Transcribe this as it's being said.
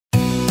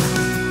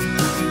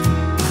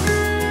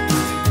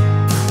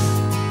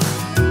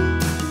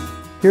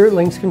Here at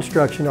Links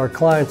Construction, our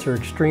clients are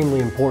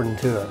extremely important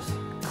to us.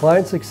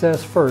 Client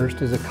success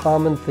first is a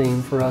common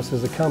theme for us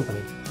as a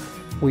company.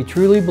 We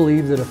truly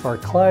believe that if our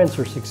clients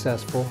are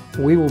successful,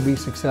 we will be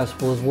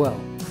successful as well.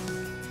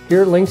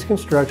 Here at Links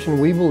Construction,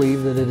 we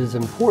believe that it is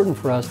important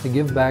for us to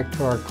give back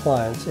to our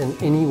clients in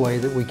any way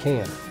that we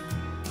can.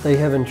 They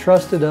have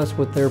entrusted us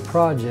with their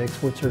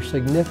projects, which are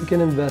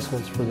significant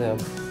investments for them,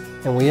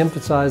 and we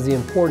emphasize the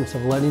importance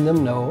of letting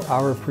them know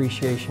our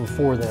appreciation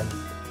for them.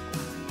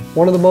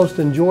 One of the most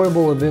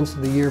enjoyable events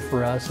of the year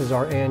for us is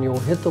our annual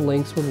Hit the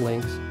Links with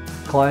Links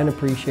Client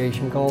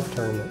Appreciation Golf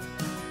Tournament.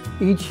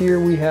 Each year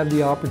we have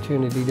the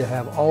opportunity to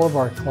have all of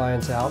our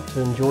clients out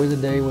to enjoy the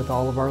day with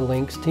all of our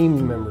Links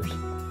team members.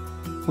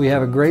 We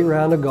have a great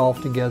round of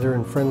golf together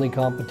and friendly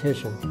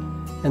competition,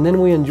 and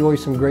then we enjoy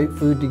some great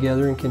food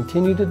together and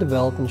continue to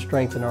develop and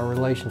strengthen our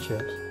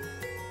relationships.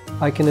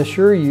 I can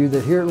assure you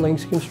that here at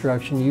Links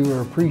Construction you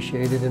are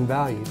appreciated and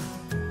valued,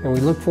 and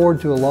we look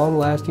forward to a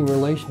long-lasting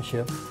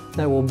relationship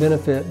that will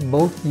benefit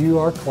both you,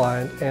 our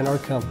client, and our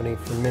company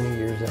for many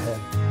years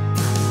ahead.